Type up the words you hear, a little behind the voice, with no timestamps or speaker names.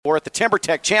We're at the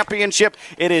Timbertech Championship.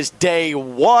 It is day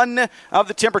one of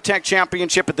the Timbertech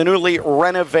Championship at the newly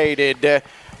renovated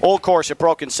Old Course at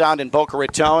Broken Sound in Boca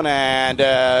Raton,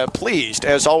 and pleased,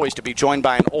 as always, to be joined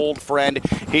by an old friend.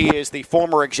 He is the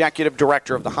former executive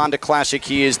director of the Honda Classic.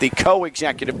 He is the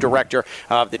co-executive director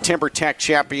of the Timbertech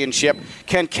Championship.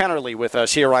 Ken Kennerly with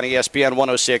us here on ESPN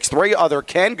 106.3. Other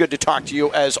Ken, good to talk to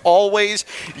you as always.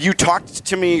 You talked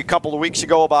to me a couple of weeks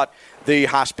ago about the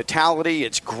hospitality.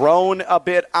 It's grown a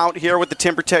bit out here with the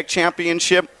Timbertech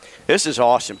Championship. This is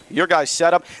awesome. Your guys'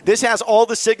 setup. This has all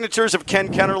the signatures of Ken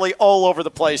Kennerly all over the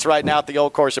place right now at the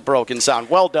Old Course at Broken Sound.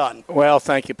 Well done. Well,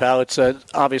 thank you, pal. It's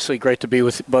obviously great to be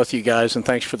with both you guys, and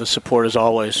thanks for the support as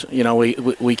always. You know,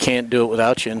 we can't do it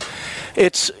without you. And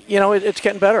it's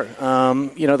getting better.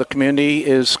 The community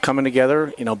is coming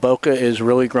together. You know, Boca is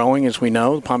really growing, as we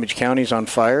know. Palm Beach County is on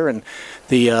fire, and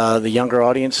the younger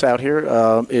audience out here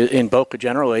in Boca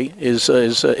generally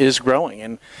is growing,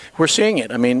 and we're seeing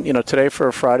it. I mean, today for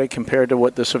a Friday compared to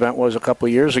what this event was a couple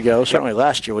of years ago, certainly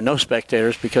last year with no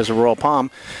spectators because of Royal Palm,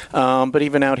 but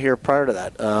even out here prior to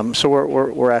that. So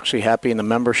we're actually happy, and the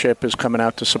membership is coming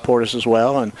out to support us as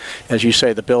well. And as you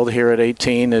say, the build here at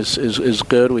 18 is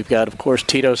good. We've got, of course,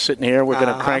 Tito sitting here. We're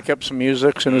going to crank up some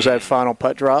music as soon as that final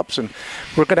putt drops, and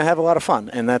we're going to have a lot of fun.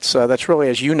 And that's really,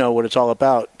 as you know, what it's all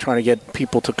about, trying to get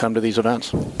people to come to these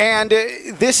events. And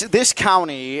this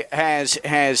county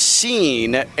has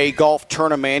seen a golf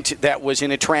tournament that was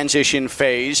in a transition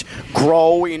phase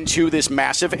grow into this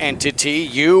massive entity.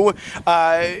 You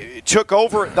took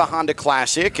over the Honda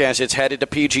Classic as it's headed to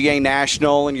PGA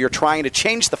National, and you're trying to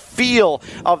change the feel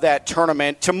of that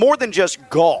tournament to more than just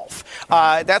golf.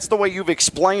 That's the way you've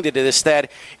explained it, is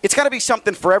that it's got to be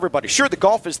something for everybody. Sure, the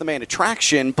golf is the main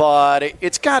attraction, but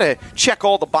it's got to check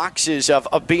all the boxes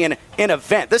of being an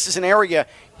event. This is an area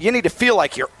you need to feel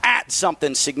like you're at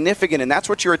something significant, and that's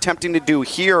what you're attempting to do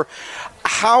here.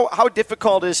 How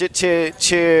difficult is it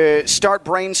to start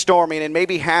brainstorming and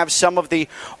maybe have some of the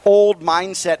old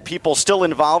mindset people still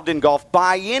involved in golf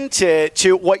buy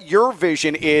into what your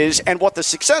vision is and what the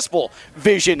successful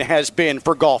vision has been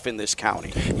for golf in this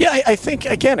county? Yeah, I think,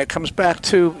 again, it comes back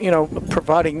to,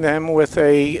 providing them with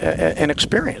an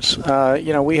experience.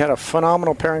 We had a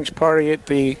phenomenal pairings party at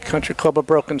the Country Club of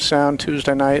Broken Sound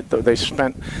Tuesday night. They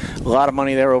spent a lot of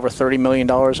money there, over $30 million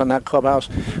on that clubhouse.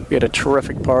 We had a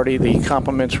terrific party. The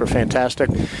compliments were fantastic.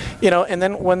 And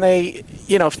then when they,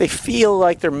 if they feel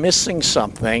like they're missing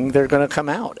something, they're going to come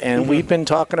out. And we've been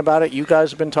talking about it. You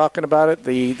guys have been talking about it.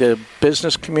 The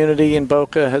business community in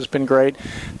Boca has been great.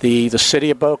 The city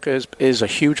of Boca is a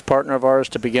huge partner of ours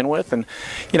to begin with. And,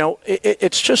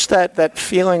 it's just that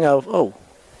feeling of,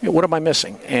 what am I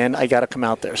missing? And I got to come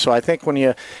out there. So I think when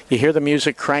you hear the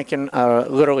music cranking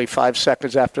literally 5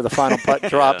 seconds after the final putt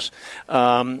drops,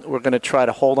 we're going to try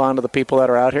to hold on to the people that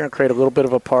are out here and create a little bit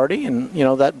of a party. And,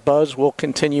 that buzz will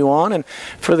continue on. And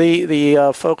for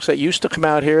the folks that used to come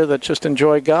out here that just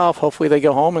enjoy golf, hopefully they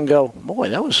go home and go, boy,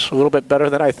 that was a little bit better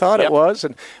than I thought it was.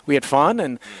 And we had fun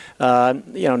and,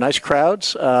 nice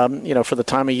crowds, for the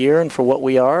time of year and for what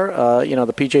we are.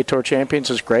 The PGA Tour Champions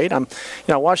is great. I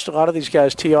watched a lot of these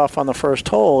guys tee off on the first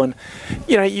hole, and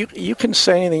you can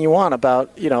say anything you want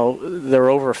about they're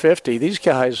over 50. These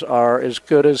guys are as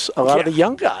good as a lot of the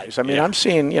young guys. I mean, I'm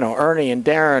seeing Ernie and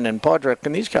Darren and Podrick,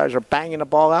 and these guys are banging the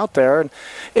ball out there, and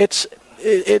it's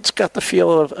got the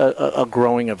feel of a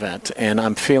growing event, and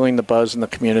I'm feeling the buzz in the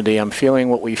community. I'm feeling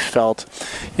what we felt,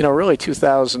 really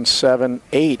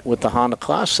 2007-08 with the Honda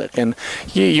Classic. And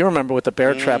you remember what the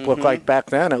bear trap looked like back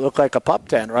then. It looked like a pup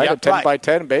tent, right? Yep, a 10 by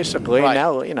 10, basically. Right.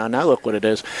 Now look what it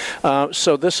is.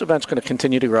 So this event's going to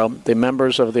continue to grow. The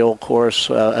members of the Old Course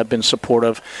have been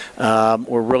supportive.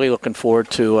 We're really looking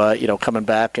forward to coming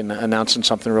back and announcing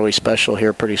something really special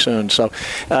here pretty soon. So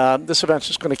this event's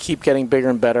just going to keep getting bigger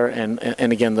and better,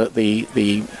 and again,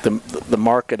 the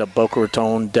market of Boca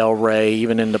Raton, Delray,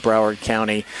 even into Broward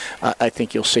County, I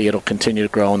think you'll see it'll continue to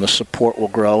grow, and the support will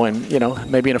grow. And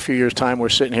maybe in a few years' time, we're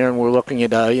sitting here and we're looking at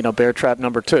Bear Trap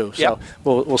number 2. So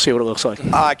we'll see what it looks like.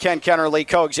 Ken Kennerly,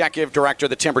 co-executive director of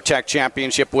the Timbertech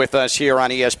Championship, with us here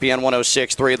on ESPN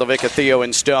 106.3. LaVica, Theo,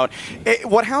 and Stone.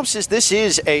 What helps is this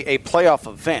is a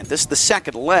playoff event. This is the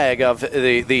second leg of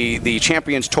the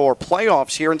Champions Tour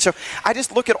playoffs here, and so I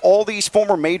just look at all these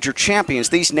former major champions champions,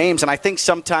 these names, and I think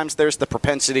sometimes there's the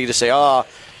propensity to say, oh,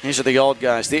 these are the old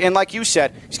guys. And like you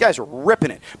said, these guys are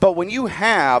ripping it. But when you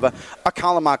have a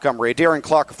Colin Montgomery, a Darren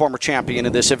Clark, a former champion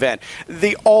in this event,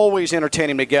 the always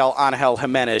entertaining Miguel Angel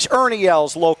Jimenez, Ernie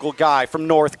Els, local guy from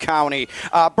North County,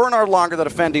 Bernard Longer, the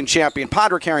defending champion,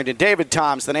 Podrick Harrington, David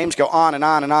Toms, the names go on and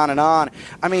on and on and on.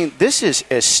 I mean, this is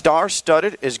as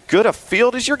star-studded, as good a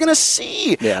field as you're going to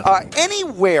see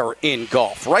anywhere in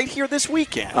golf, right here this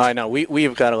weekend. I know.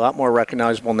 We've got a lot more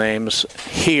recognizable names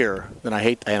here than I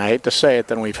hate to say it,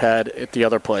 than we've had at the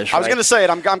other place. Right? I was going to say it.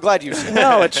 I'm glad you said it.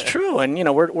 No, it's true. And,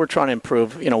 we're trying to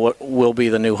improve, what will be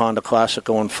the new Honda Classic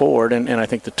going forward. And I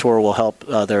think the Tour will help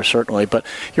there, certainly. But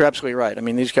you're absolutely right. I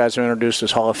mean, these guys are introduced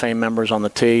as Hall of Fame members on the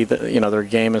tee. Their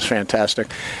game is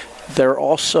fantastic. They're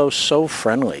also so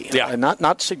friendly. Yeah.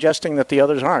 Not suggesting that the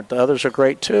others aren't. The others are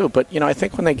great too. But I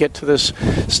think when they get to this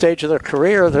stage of their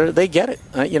career, they get it.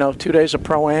 2 days of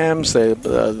pro-ams.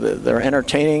 They're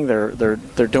entertaining.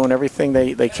 They're doing everything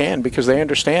they can because they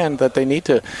understand that they need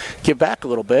to give back a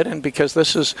little bit. And because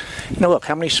this is, look,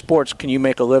 how many sports can you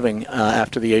make a living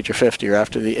after the age of 50 or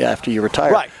after you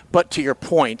retire? Right. But to your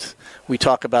point, we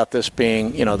talk about this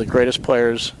being, the greatest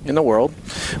players in the world.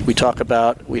 We talk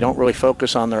about we don't really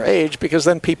focus on their age because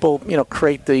then people,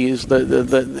 create these,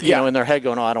 in their head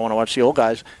going, oh, I don't want to watch the old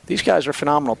guys. These guys are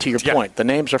phenomenal, to your point. The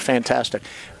names are fantastic.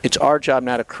 It's our job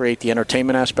now to create the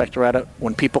entertainment aspect around it.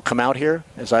 When people come out here,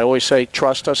 as I always say,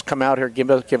 trust us, come out here, give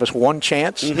us one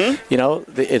chance.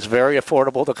 Mm-hmm. It's very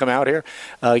affordable to come out here.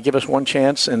 Give us one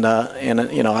chance, and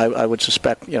I would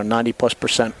suspect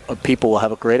 90+% of people will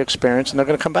have a great experience, and they're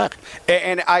going to come back.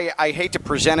 And I hate to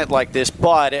present it like this,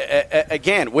 but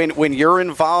again, when you're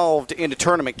involved in a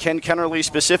tournament, Ken Kennerly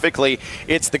specifically,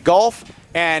 it's the golf,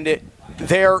 and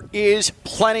there is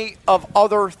plenty of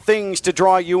other things to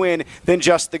draw you in than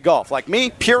just the golf. Like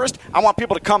me, purist, I want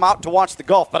people to come out to watch the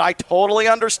golf, but I totally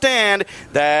understand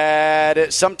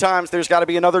that sometimes there's got to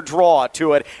be another draw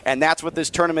to it, and that's what this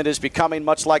tournament is becoming,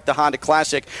 much like the Honda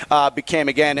Classic became.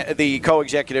 Again, the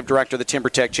co-executive director of the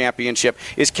Timbertech Championship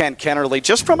is Ken Kennerly.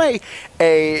 Just from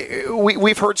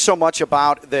we've heard so much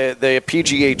about the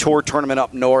PGA Tour tournament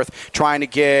up north, trying to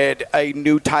get a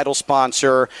new title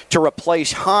sponsor to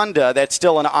replace Honda. That's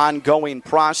still an ongoing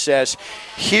process.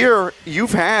 Here,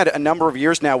 you've had a number of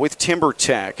years now with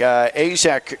Timbertech.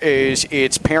 AZEK is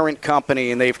its parent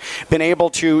company, and they've been able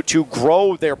to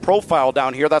grow their profile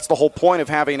down here. That's the whole point of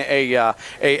having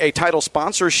a title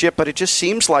sponsorship, but it just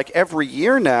seems like every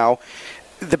year now,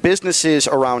 the businesses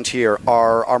around here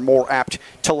are more apt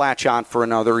to latch on for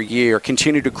another year,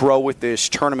 continue to grow with this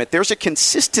tournament. There's a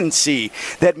consistency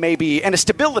that maybe, and a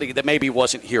stability that maybe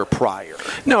wasn't here prior.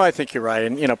 No, I think you're right.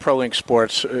 And, ProLink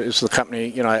Sports is the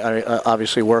company, I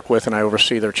obviously work with, and I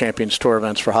oversee their Champions Tour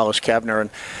events for Hollis Kavner.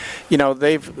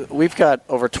 And, we've got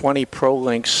over 20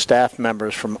 ProLink staff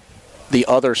members from the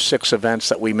other 6 events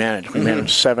that we manage. We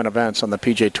manage 7 events on the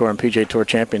PGA Tour and PGA Tour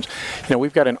Champions.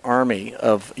 We've got an army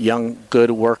of young,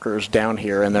 good workers down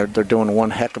here, and they're doing one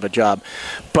heck of a job.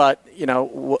 But,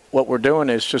 what we're doing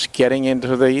is just getting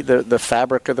into the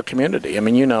fabric of the community.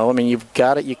 You've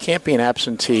got it. You can't be an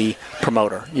absentee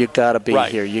promoter. You've got to be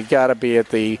here. You've got to be at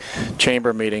the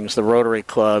chamber meetings, the Rotary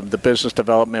Club, the Business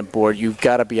Development Board. You've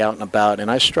got to be out and about.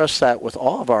 And I stress that with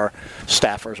all of our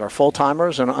staffers, our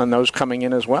full-timers, and those coming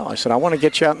in as well. I said, I want to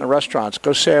get you out in the restaurants.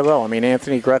 Go say hello.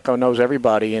 Anthony Greco knows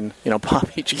everybody in Palm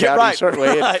Beach County,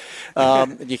 certainly.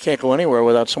 And, you can't go anywhere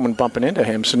without someone bumping into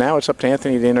him. So now it's up to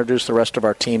Anthony to introduce the rest of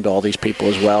our team to all these people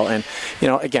as well. And,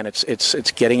 again,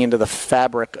 it's getting into the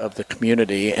fabric of the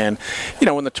community. And,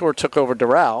 when the Tour took over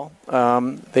Doral,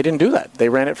 they didn't do that. They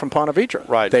ran it from Ponte Vedra.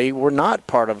 Right. They were not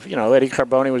part of, Eddie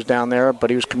Carboni was down there, but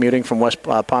he was commuting from West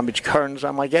Palm Beach Gardens.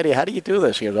 I'm like, Eddie, how do you do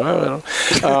this? He goes, I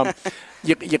don't know.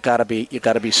 You gotta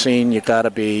be seen. You gotta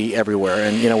be everywhere,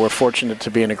 and we're fortunate to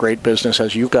be in a great business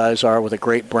as you guys are, with a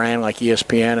great brand like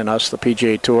ESPN and us, the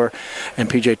PGA Tour and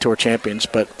PGA Tour champions.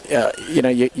 But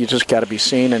you just gotta be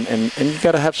seen, and you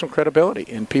gotta have some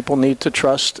credibility, and people need to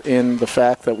trust in the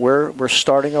fact that we're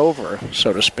starting over,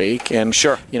 so to speak. And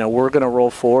sure, we're going to roll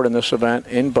forward, in this event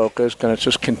in Boca is going to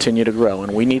just continue to grow,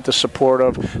 and we need the support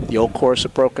of the old course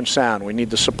at Broken Sound. We need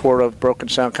the support of Broken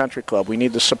Sound Country Club. We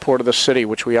need the support of the city,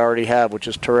 which we already have have, which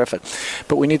is terrific.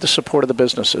 But we need the support of the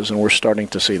businesses, and we're starting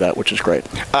to see that, which is great.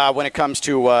 When it comes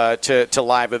to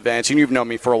live events, and you've known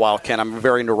me for a while, Ken, I'm a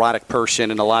very neurotic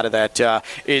person, and a lot of that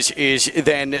is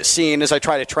then seen as I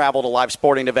try to travel to live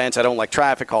sporting events. I don't like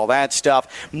traffic, all that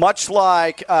stuff. Much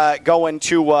like going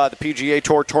to the PGA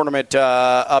Tour tournament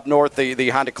up north, the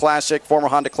Honda Classic, former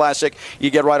Honda Classic. You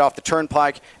get right off the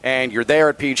turnpike, and you're there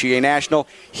at PGA National.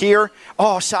 Here,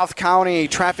 South County,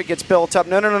 traffic gets built up.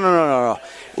 No.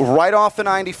 Right off the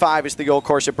 95 is the old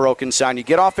course at Broken Sound. You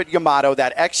get off at Yamato.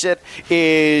 That exit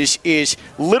is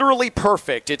literally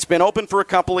perfect. It's been open for a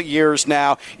couple of years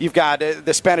now. You've got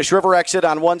the Spanish River exit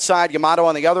on one side, Yamato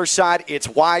on the other side. It's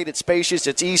wide, it's spacious,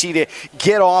 it's easy to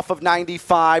get off of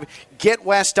 95, get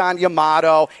west on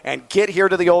Yamato, and get here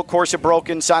to the old course at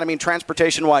Broken Sound. I mean,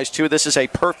 transportation-wise, too, this is a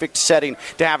perfect setting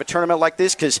to have a tournament like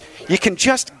this because you can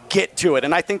just get to it,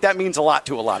 and I think that means a lot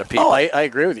to a lot of people. I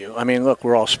agree with you. I mean, look,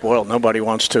 we're all spoiled. Nobody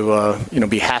wants to,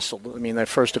 be hassled. I mean, their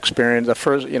first experience,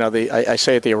 I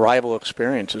say the arrival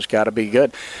experience has got to be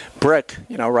good. Brick,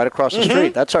 right across the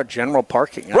street. That's our general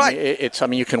parking. Right.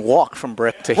 You can walk from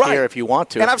Brick to here if you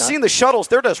want to. And I've seen the shuttles.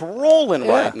 They're just rolling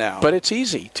right now. But it's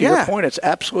easy. To your point, it's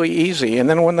absolutely easy. And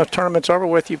then when the tournament's over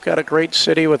with, you've got a great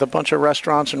city with a bunch of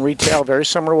restaurants and retail, very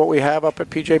similar to what we have up at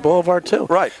PJ Boulevard, too.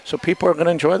 Right. So people are going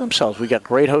to enjoy themselves. We got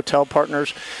great hotel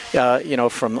partners,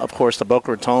 from, of course, the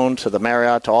Boca Raton to the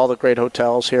Marriott to all the great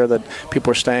hotels here that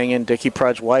people are staying in. Dickie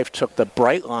Pride's wife took the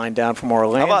Bright Line down from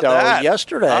Orlando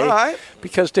yesterday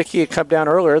because Dickie had come down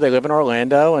earlier. They live in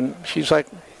Orlando, and she's like,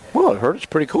 well, I heard it's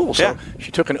pretty cool. So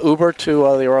she took an Uber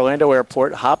to the Orlando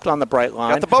airport, hopped on the Bright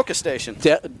Line. Got the Boca station.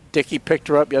 Dickie picked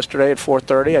her up yesterday at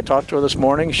 4:30. I talked to her this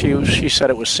morning. She said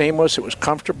it was seamless. It was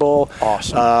comfortable.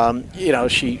 Awesome. I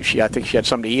think she had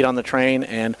something to eat on the train.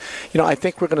 And, I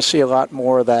think we're going to see a lot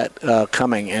more of that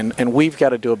coming. And we've got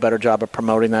to do a better job of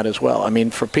promoting that as well. I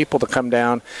mean, for people to come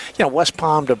down, West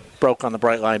Palm to broke on the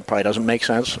Bright Line probably doesn't make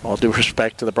sense, all due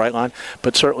respect to the Bright Line,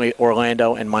 but certainly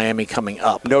Orlando and Miami coming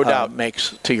up. No doubt.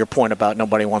 Makes, to your point about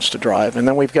nobody wants to drive. And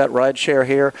then we've got rideshare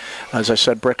here. As I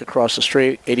said, Brick across the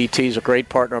street. ADT is a great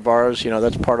partner of ours.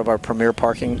 That's part of our premier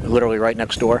parking, literally right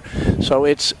next door. So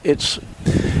it's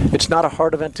not a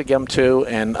hard event to get them to,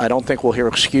 and I don't think we'll hear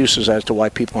excuses as to why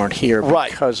people aren't here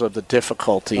because of the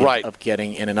difficulty of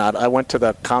getting in and out. I went to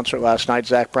the concert last night,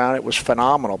 Zach Brown. It was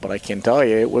phenomenal, but I can tell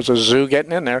you it was a zoo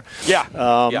getting in there.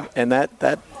 And that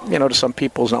to some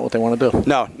people is not what they want to do.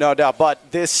 No doubt. But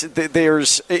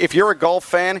if you're a golf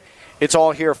fan, it's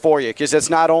all here for you because it's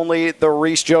not only the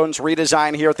Reese Jones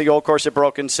redesign here at the Old Course at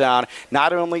Broken Sound.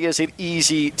 Not only is it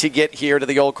easy to get here to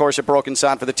the Old Course at Broken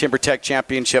Sound for the Timbertech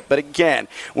Championship, but again,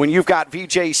 when you've got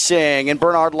Vijay Singh and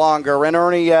Bernard Longer and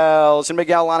Ernie Els and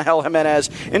Miguel Angel Jimenez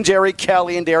and Jerry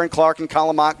Kelly and Darren Clark and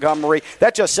Colin Montgomery,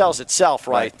 that just sells itself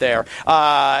right there.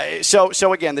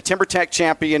 So again, the Timbertech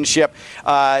Championship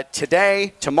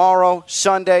today, tomorrow,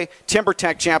 Sunday,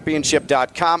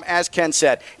 TimbertechChampionship.com. As Ken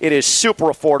said, it is super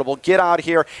affordable. Get out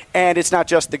here, and it's not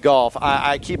just the golf.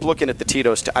 I keep looking at the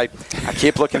Tito's. I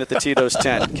keep looking at the Tito's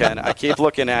tent, Ken. I keep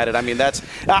looking at it. I mean,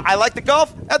 I like the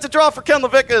golf. That's a draw for Ken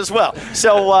LaVicka as well.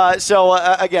 So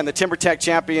again, the TimberTech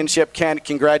Championship, Ken,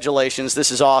 congratulations.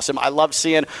 This is awesome. I love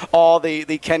seeing all the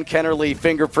Ken Kennerly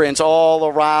fingerprints all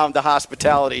around the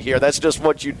hospitality here. That's just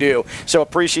what you do. So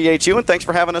appreciate you, and thanks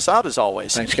for having us out as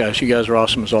always. Thanks, guys. You guys are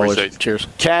awesome as always. Cheers.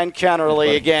 Ken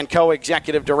Kennerly, again,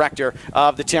 co-executive director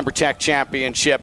of the Timbertech Championship.